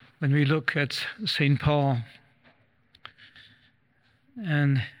When we look at St. Paul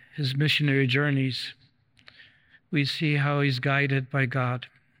and his missionary journeys, we see how he's guided by God.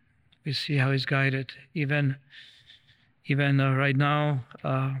 We see how he's guided. Even right now,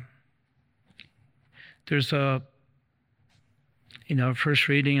 there's in our first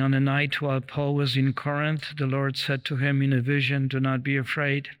reading, on the night while Paul was in Corinth, the Lord said to him in a vision, "Do not be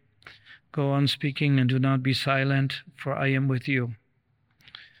afraid. Go on speaking and do not be silent, for I am with you.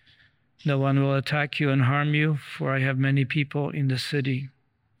 No one will attack you and harm you, for I have many people in the city."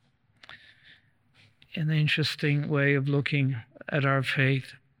 An interesting way of looking at our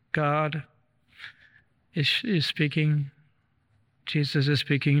faith. God is speaking. Jesus is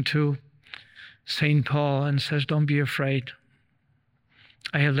speaking to St. Paul and says, "Don't be afraid.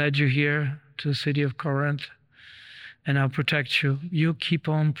 I have led you here to the city of Corinth, and I'll protect you. You keep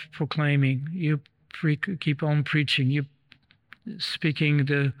on proclaiming. You keep on preaching. You speaking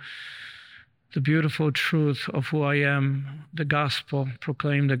the beautiful truth of who I am, the gospel.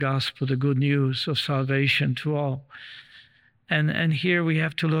 Proclaim the gospel, the good news of salvation to all." And here we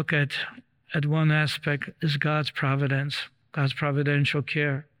have to look at one aspect is God's providence, God's providential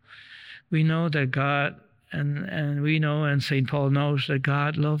care. We know that God, and we know, and St. Paul knows, that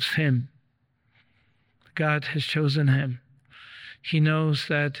God loves him. God has chosen him. He knows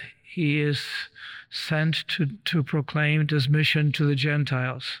that he is sent to proclaim this mission to the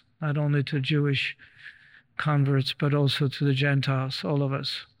Gentiles, not only to Jewish converts, but also to the Gentiles, all of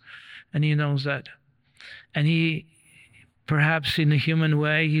us. And he knows that. And he, perhaps in a human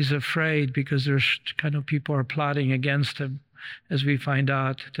way, he's afraid because there's kind of people are plotting against him, as we find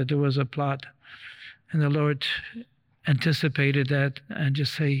out that there was a plot. And the Lord anticipated that and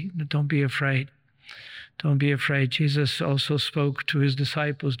just say, "Don't be afraid. Don't be afraid." Jesus also spoke to his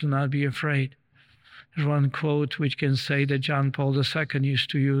disciples, "Do not be afraid." There's one quote which can say that John Paul II used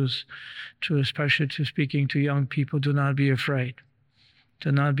to use, especially to speaking to young people: "Do not be afraid.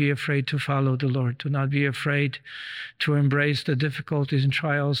 Do not be afraid to follow the Lord. Do not be afraid to embrace the difficulties and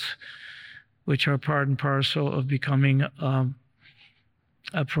trials which are part and parcel of becoming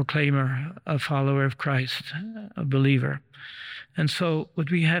a proclaimer, a follower of Christ, a believer." And so what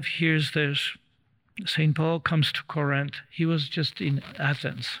we have here is this. St. Paul comes to Corinth. He was just in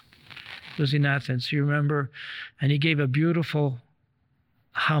Athens. He was in Athens, you remember, and he gave a beautiful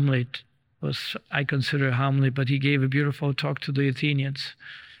homily. I consider a homily, but he gave a beautiful talk to the Athenians.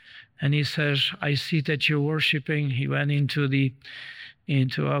 And he says, "I see that you're worshiping." He went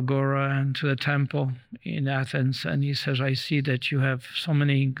into Agora and to the temple in Athens, and he says, "I see that you have so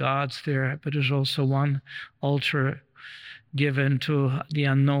many gods there, but there's also one altar given to the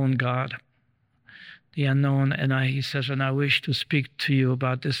unknown God, the unknown." And he says, "And I wish to speak to you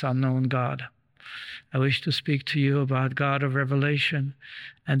about this unknown God. I wish to speak to you about God of revelation,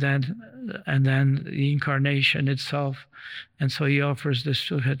 and then the incarnation itself." And so he offers this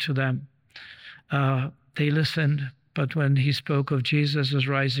to them. They listened. But when he spoke of Jesus as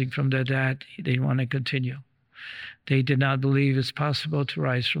rising from the dead, they didn't want to continue. They did not believe it's possible to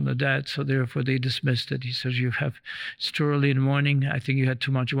rise from the dead, so therefore they dismissed it. He says, "It's too early in the morning. I think you had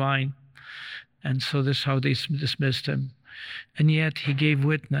too much wine." And so this is how they dismissed him. And yet he gave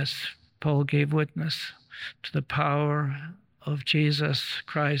witness. Paul gave witness to the power of Jesus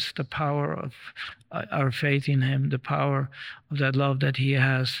Christ, the power of our faith in him, the power of that love that he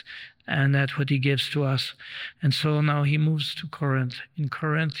has, and that's what he gives to us. And so now he moves to Corinth. In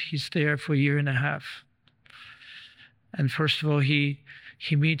Corinth, he's there for a year and a half. And first of all, he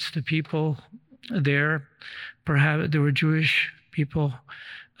meets the people there. Perhaps there were Jewish people,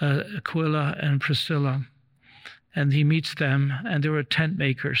 Aquila and Priscilla. And he meets them, and they were tent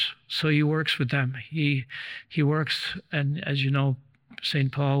makers. So he works with them. He works, and as you know,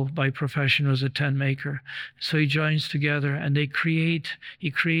 St. Paul by profession was a tent maker. So he joins together, and he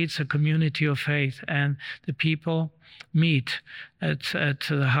creates a community of faith, and the people meet at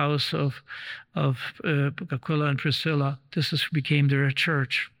the house of Aquila and Priscilla. Became their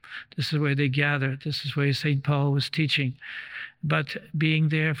church. This is where they gathered. This is where St. Paul was teaching. But being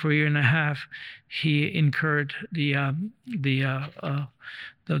there for a year and a half, he incurred the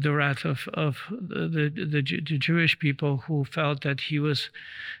wrath of the Jewish people, who felt that he was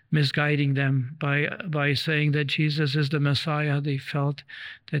misguiding them by saying that Jesus is the Messiah. They felt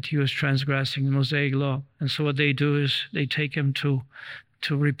that he was transgressing the Mosaic law. And so what they do is they take him to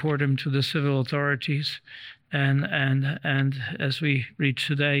report him to the civil authorities. And as we read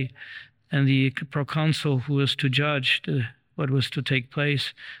today, and the proconsul who was to judge what was to take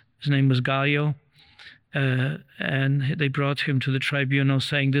place, his name was Gallio, and they brought him to the tribunal,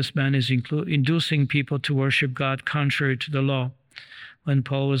 saying, "This man is inducing people to worship God contrary to the law." When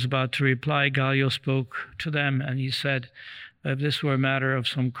Paul was about to reply, Gallio spoke to them, and he said, if this were a matter of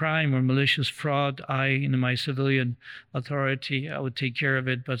some crime or malicious fraud, I, in my civilian authority, I would take care of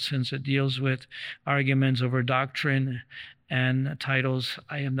it. But since it deals with arguments over doctrine and titles,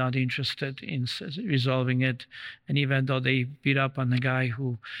 I am not interested in resolving it. And even though they beat up on the guy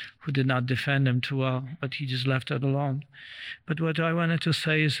who did not defend him too well, but he just left it alone. But what I wanted to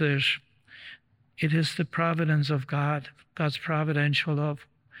say is this: it is the providence of God, God's providential love,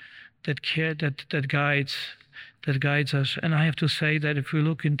 that guides us. And I have to say that if we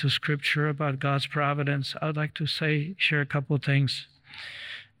look into Scripture about God's providence, I would like to share a couple of things.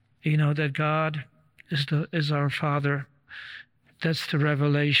 That God is our Father. That's the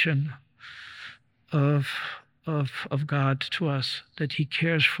revelation of God to us, that He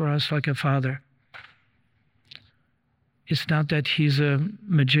cares for us like a father. It's not that He's a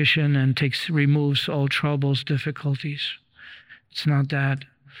magician and removes all troubles, difficulties. It's not that.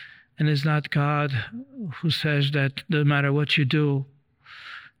 And it's not God who says that no matter what you do,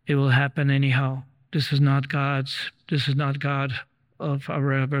 it will happen anyhow. This is not God of our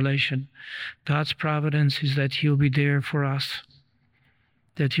revelation. God's providence is that He'll be there for us,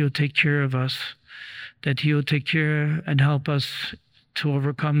 that He'll take care of us, that He'll take care and help us to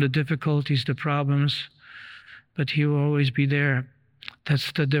overcome the difficulties, the problems, but He will always be there.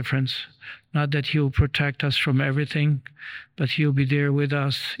 That's the difference. Not that He'll protect us from everything, but He'll be there with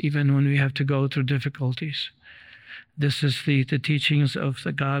us even when we have to go through difficulties. This is the teachings of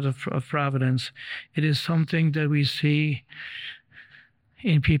the God of providence. It is something that we see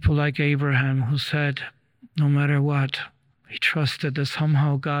in people like Abraham, who said, no matter what, he trusted that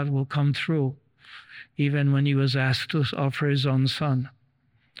somehow God will come through, even when he was asked to offer his own son.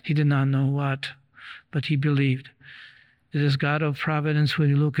 He did not know what, but he believed. It is God of providence when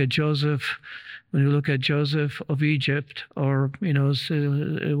you look at Joseph. When you look at Joseph of Egypt, or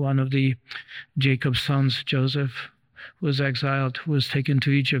one of the Jacob's sons, Joseph, who was exiled, who was taken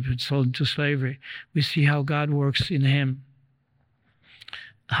to Egypt and sold into slavery, we see how God works in him.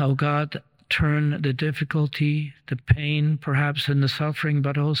 How God turned the difficulty, the pain, perhaps, and the suffering,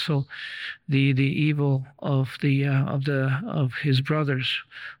 but also the evil of his brothers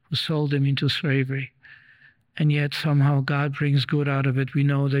who sold him into slavery. And yet somehow God brings good out of it. We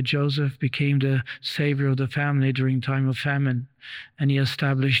know that Joseph became the savior of the family during time of famine, and he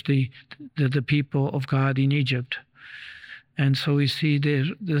established the people of God in Egypt. And so we see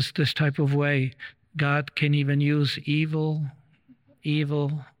this type of way. God can even use evil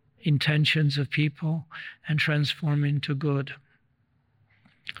intentions of people and transform into good.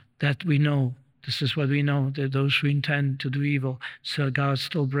 That we know. This is what we know, that those who intend to do evil, so God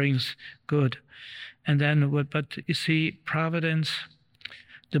still brings good. And then, but you see, providence,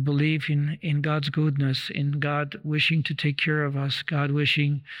 the belief in God's goodness, in God wishing to take care of us, God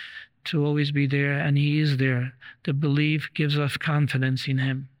wishing to always be there, and He is there. The belief gives us confidence in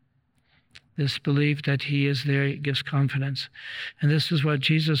Him. This belief that He is there gives confidence. And this is what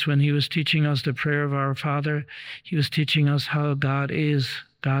Jesus, when He was teaching us the prayer of our Father, He was teaching us how God is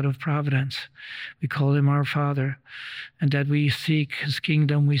God of providence. We call Him our Father, and that we seek His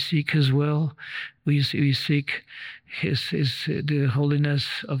kingdom, we seek His will, we seek the holiness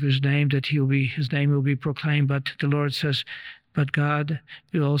of His name, that His name will be proclaimed. But the Lord says, but God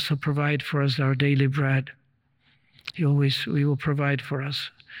will also provide for us our daily bread. He will provide for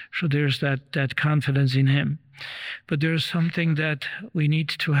us. So there's that confidence in Him. But there's something that we need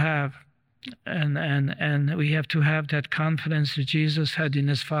to have. And we have to have that confidence that Jesus had in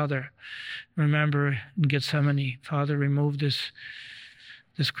His Father. Remember in Gethsemane, Father, remove this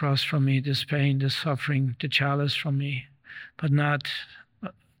cross from me, this pain, this suffering, the chalice from me, but not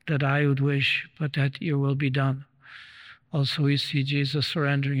that I would wish, but that Your will be done. Also we see Jesus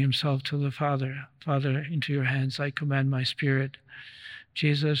surrendering Himself to the Father. Father, into Your hands I commend my spirit.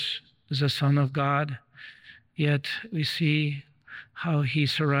 Jesus is the Son of God, yet we see how He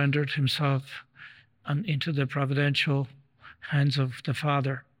surrendered Himself into the providential hands of the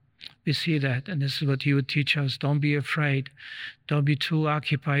Father. We see that, and this is what He would teach us. Don't be afraid. Don't be too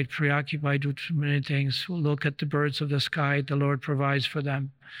preoccupied with too many things. Look at the birds of the sky. The Lord provides for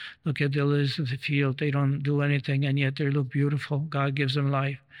them. Look at the lilies of the field. They don't do anything, and yet they look beautiful. God gives them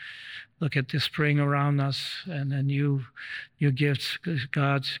life. Look at the spring around us, and then new gifts.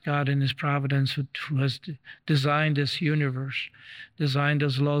 God in His providence, who has designed this universe, designed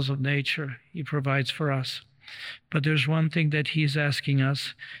those laws of nature, He provides for us. But there's one thing that He's asking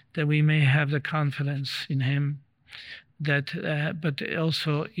us, that we may have the confidence in Him. But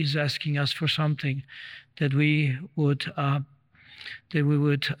also He's asking us for something, that we would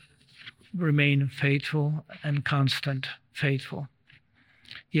remain faithful and constant, faithful.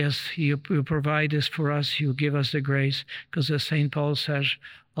 Yes, He will provide this for us. He will give us the grace, because as St. Paul says,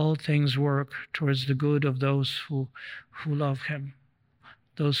 all things work towards the good of those who love Him,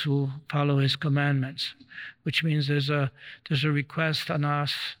 those who follow His commandments, which means there's a request on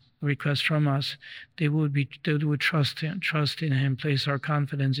us, a request from us. They would trust in Him, place our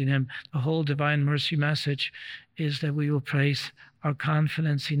confidence in Him. The whole Divine Mercy message is that we will place our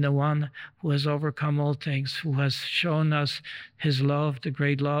confidence in the one who has overcome all things, who has shown us His love, the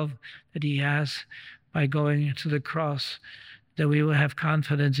great love that He has by going to the cross, that we will have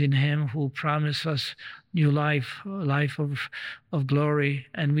confidence in Him who promised us new life, a life of glory.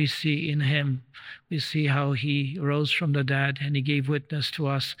 And we see in Him, we see how He rose from the dead, and He gave witness to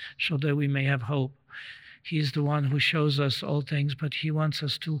us so that we may have hope. He is the one who shows us all things, but He wants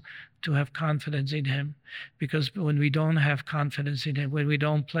us to have confidence in Him. Because when we don't have confidence in Him, when we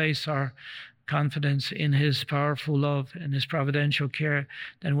don't place our confidence in His powerful love and His providential care,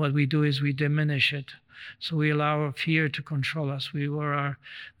 then what we do is we diminish it. So we allow our fear to control us. We allow our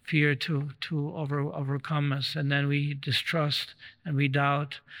fear to overcome us, and then we distrust and we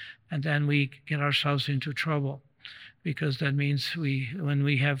doubt, and then we get ourselves into trouble. Because that means when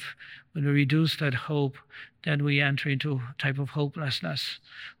we reduce that hope, then we enter into a type of hopelessness.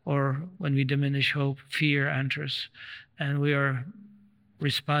 Or when we diminish hope, fear enters, and we are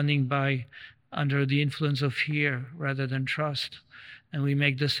responding under the influence of fear rather than trust. And we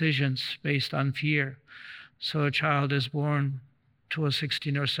make decisions based on fear. So a child is born to a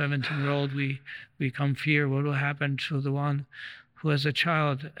 16 or 17-year-old, we become fear. What will happen to the one who has a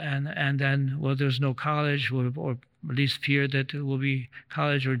child, and then, well, there's no college, or at least fear that there will be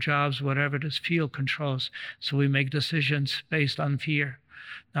college or jobs, whatever this field controls. So we make decisions based on fear,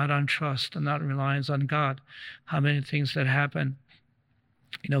 not on trust and not reliance on God. How many things that happen?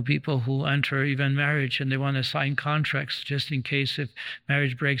 People who enter even marriage and they want to sign contracts just in case if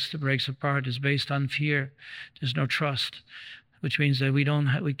marriage breaks apart is based on fear. There's no trust, which means that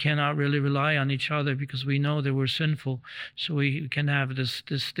we cannot really rely on each other because we know that we're sinful. So we can have this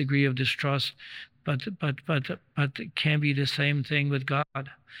degree of distrust, but it can be the same thing with God.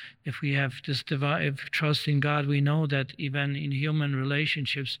 If we have if trust in God, we know that even in human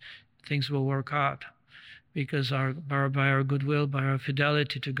relationships, things will work out. Because by our goodwill, by our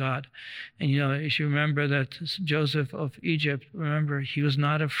fidelity to God. And if you remember that Joseph of Egypt, remember, he was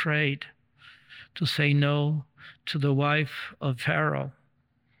not afraid to say no to the wife of Pharaoh,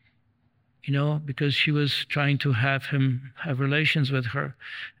 because she was trying to have him have relations with her.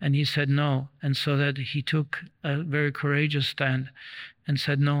 And he said no. And so that he took a very courageous stand and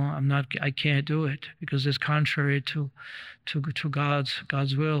said, no, I can't do it, because it's contrary to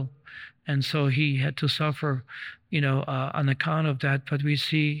God's will. And so he had to suffer, on account of that. But we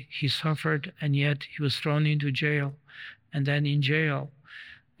see he suffered, and yet he was thrown into jail. And then in jail,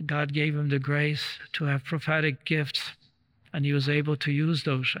 God gave him the grace to have prophetic gifts, and he was able to use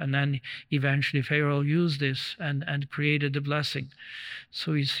those. And then eventually Pharaoh used this and created the blessing.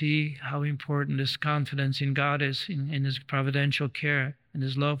 So we see how important this confidence in God is, in His providential care and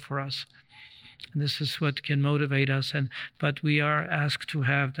His love for us. And this is what can motivate us. But we are asked to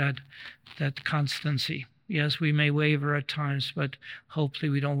have that constancy. Yes, we may waver at times, but hopefully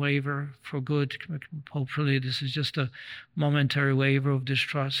we don't waver for good. Hopefully this is just a momentary waver of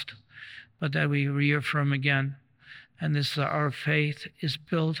distrust, but that we reaffirm again. And our faith is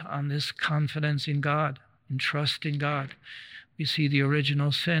built on this confidence in God, and trust in God. We see the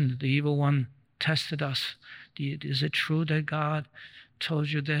original sin. The evil one tested us. Is it true that God told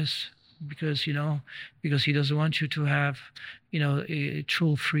you this? Because he doesn't want you to have, a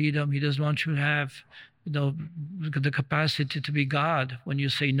true freedom. He doesn't want you to have, the capacity to be God. When you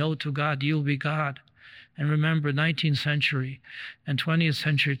say no to God, you'll be God. And remember, 19th century and 20th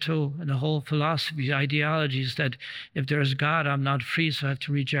century too, and the whole philosophy, ideologies that if there's God, I'm not free, so I have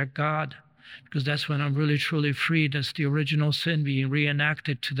to reject God. Because that's when I'm really, truly free. That's the original sin being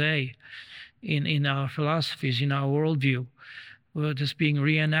reenacted today in our philosophies, in our worldview. Well, just being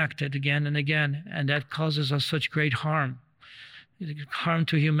reenacted again and again, and that causes us such great harm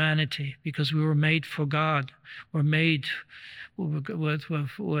to humanity, because we were made for God. We're made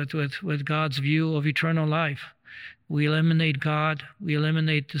with God's view of eternal life. We eliminate God. We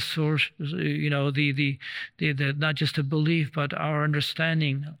eliminate the source. The not just a belief, but our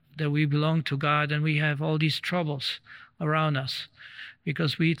understanding that we belong to God, and we have all these troubles around us.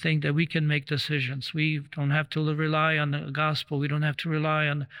 Because we think that we can make decisions. We don't have to rely on the gospel. We don't have to rely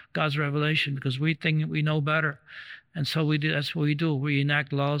on God's revelation, because we think we know better. And so that's what we do. We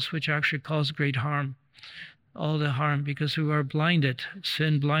enact laws which actually cause great harm. all the harm, because we are blinded.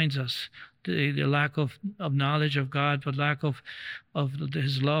 Sin blinds us. The lack of knowledge of God, but lack of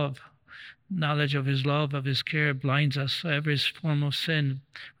his love. Knowledge of his love, of his care, blinds us. So every form of sin,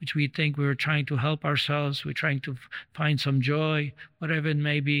 which we think we're trying to help ourselves, we're trying to find some joy, whatever it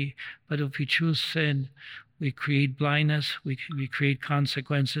may be. But if we choose sin, we create blindness, we create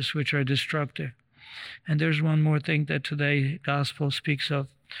consequences which are destructive. And there's one more thing that today gospel speaks of.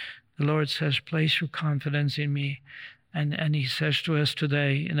 The Lord says, place your confidence in me. And he says to us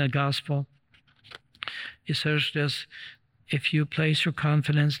today in the gospel, he says this, if you place your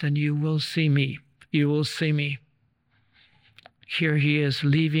confidence, then you will see me. You will see me. Here he is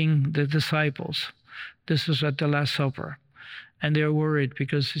leaving the disciples. This is at the Last Supper. And they're worried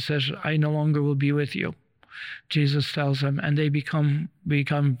because he says, I no longer will be with you. Jesus tells them, and they become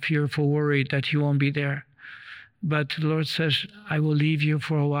fearful, worried that he won't be there. But the Lord says, I will leave you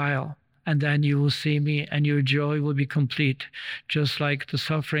for a while, and then you will see me, and your joy will be complete, just like the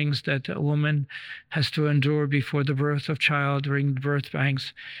sufferings that a woman has to endure before the birth of child during the birth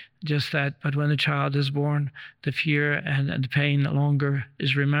pangs. Just that, but when the child is born, the fear and the pain no longer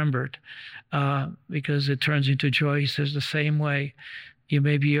is remembered, because it turns into joy. He says the same way. You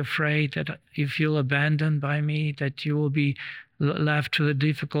may be afraid that you feel abandoned by me, that you will be left to the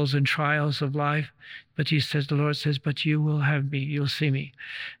difficulties and trials of life. But he says, the Lord says, but you will have me, you'll see me.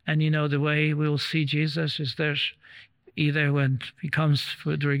 And the way we will see Jesus is there's either when he comes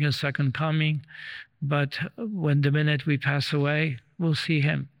during his second coming, but when the minute we pass away, we'll see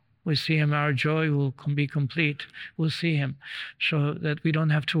him. We see him, our joy will be complete. We'll see him, so that we don't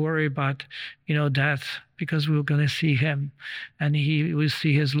have to worry about, death, because we're going to see him, and we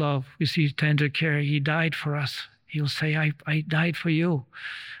see his love. We see tender care. He died for us. He'll say, I died for you.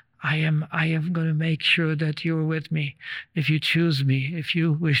 I am going to make sure that you're with me. If you choose me, if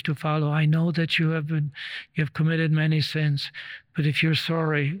you wish to follow, I know that you have committed many sins, but if you're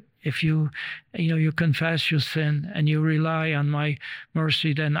sorry, if you confess your sin and you rely on my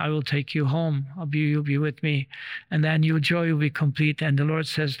mercy, then I will take you home. You'll be with me. And then your joy will be complete. And the Lord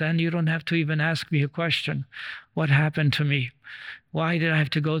says, then you don't have to even ask me a question. What happened to me? Why did I have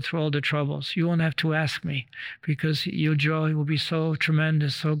to go through all the troubles? You won't have to ask me, because your joy will be so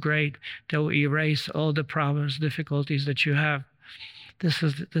tremendous, so great, that will erase all the problems, difficulties that you have. This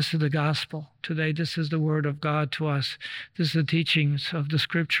is the gospel. Today, this is the word of God to us. This is the teachings of the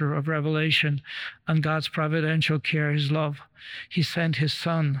scripture of Revelation on God's providential care, his love. He sent his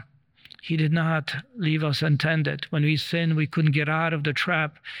Son. He did not leave us untended. When we sin, we couldn't get out of the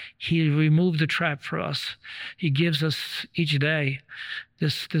trap. He removed the trap for us. He gives us each day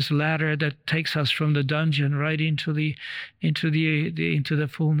this ladder that takes us from the dungeon right into the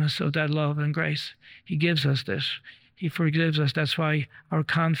fullness of that love and grace. He gives us this. He forgives us. That's why our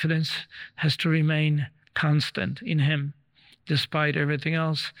confidence has to remain constant in him, despite everything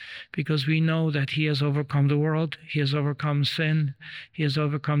else, because we know that he has overcome the world, he has overcome sin, he has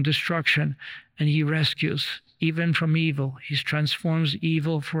overcome destruction, and he rescues even from evil. He transforms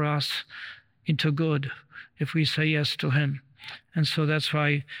evil for us into good if we say yes to him. And so that's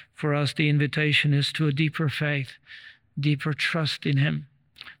why for us the invitation is to a deeper faith, deeper trust in him,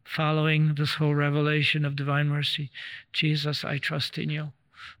 following this whole revelation of divine mercy. Jesus, I trust in you.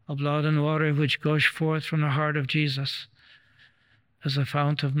 A blood and water which goes forth from the heart of Jesus as a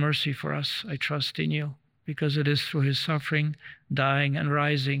fount of mercy for us. I trust in you, because it is through his suffering, dying, and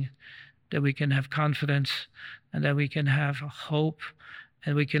rising that we can have confidence, and that we can have hope,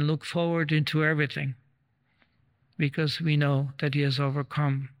 and we can look forward into everything, because we know that he has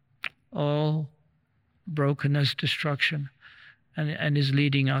overcome all brokenness, destruction, and is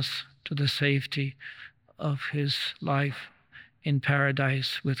leading us to the safety of his life in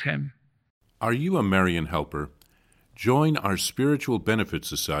paradise with him. Are you a Marian helper? Join our Spiritual Benefit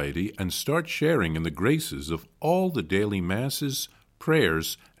Society and start sharing in the graces of all the daily masses,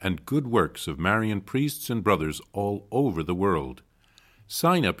 prayers, and good works of Marian priests and brothers all over the world.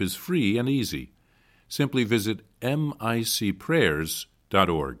 Sign up is free and easy. Simply visit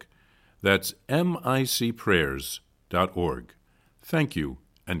micprayers.org. That's micprayers.org. Thank you,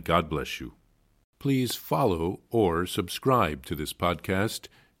 and God bless you. Please follow or subscribe to this podcast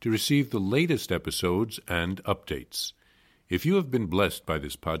to receive the latest episodes and updates. If you have been blessed by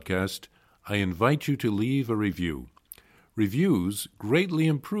this podcast, I invite you to leave a review. Reviews greatly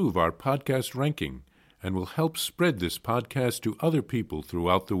improve our podcast ranking and will help spread this podcast to other people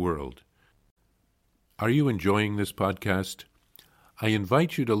throughout the world. Are you enjoying this podcast? I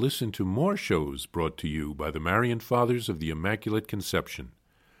invite you to listen to more shows brought to you by the Marian Fathers of the Immaculate Conception.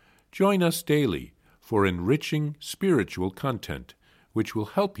 Join us daily for enriching spiritual content, which will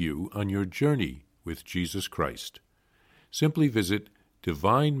help you on your journey with Jesus Christ. Simply visit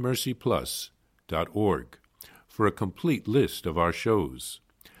DivineMercyPlus.org for a complete list of our shows.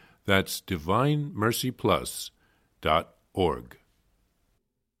 That's DivineMercyPlus.org.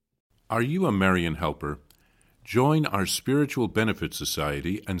 Are you a Marian helper? Join our Spiritual Benefit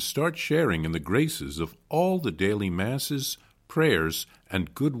Society and start sharing in the graces of all the daily masses, prayers,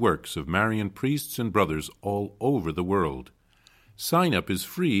 and good works of Marian priests and brothers all over the world. Sign up is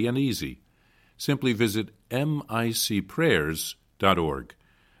free and easy. Simply visit micprayers.org.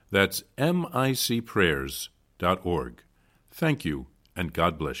 That's micprayers.org. Thank you, and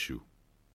God bless you.